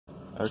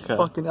Okay.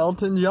 Fucking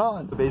Elton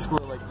John.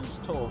 Basically, like, you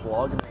just tell a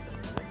vlog and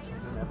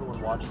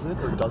everyone watches it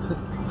or doesn't.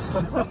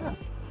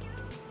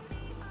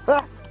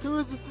 Ah, who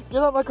is this?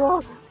 Get out of my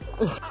car!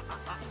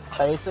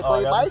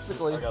 Basically,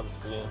 bicycling. I got this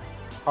for you.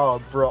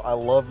 Oh, bro, I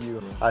love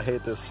you. I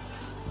hate this.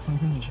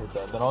 Hate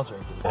that. Then I'll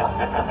drink it.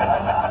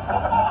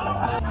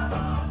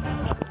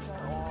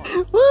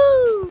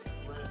 Woo!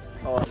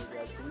 Oh my god,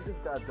 so we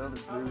just got done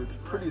this movie. It's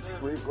pretty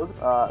sweet.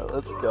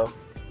 Let's go.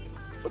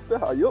 What the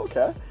hell? Are you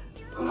okay?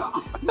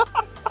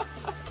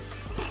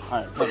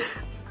 Alright, come.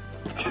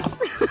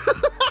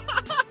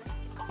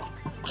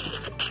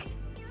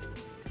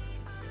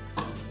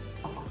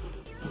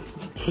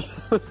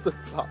 What's the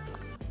top?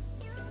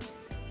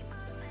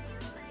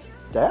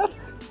 Dad?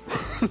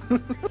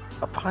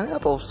 A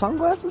pineapple,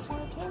 sunglasses?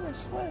 A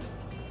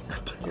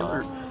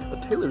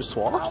Taylor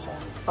Swift?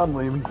 I'm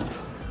leaving.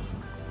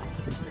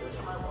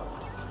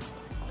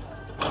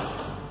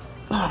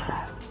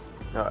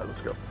 Alright,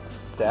 let's go.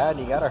 Dad,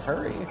 you gotta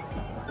hurry.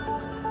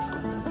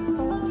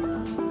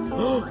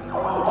 Oh,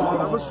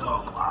 that was so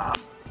close.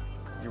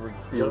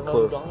 You were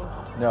close.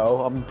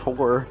 No, I'm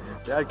poor.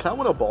 Dad, can I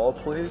win a ball,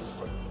 please?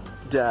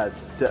 Dad,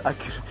 I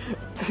can...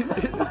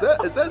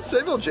 is that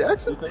Samuel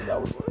Jackson? You think that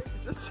would work?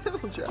 Is that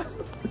Samuel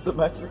Jackson? It's a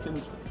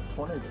Mexican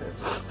 20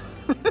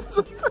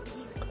 peso.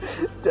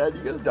 Dad,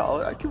 you got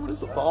 $1? I can win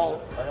us a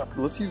ball.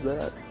 Let's use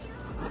that.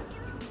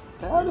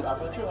 Dad? Oh,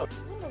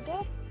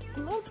 Dad,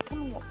 the load's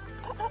coming up.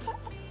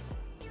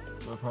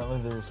 So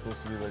apparently there was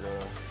supposed to be like a...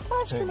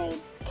 Flash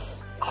grenade.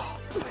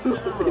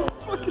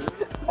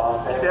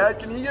 Dad,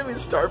 can you get me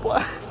Star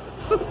Blast?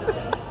 I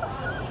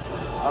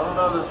don't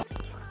know this.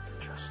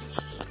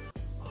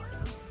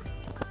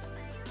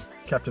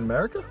 Captain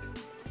America?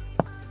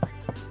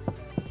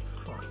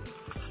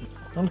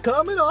 I'm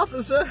coming,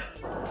 officer.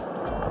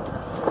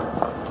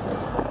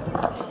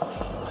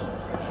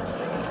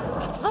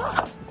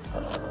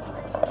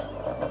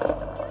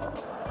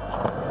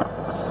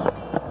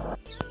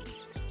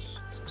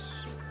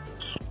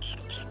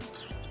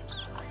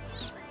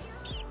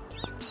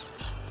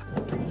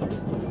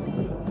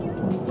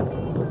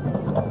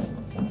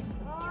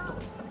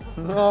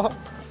 No.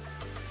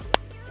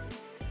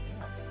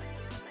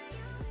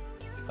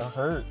 That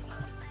hurt.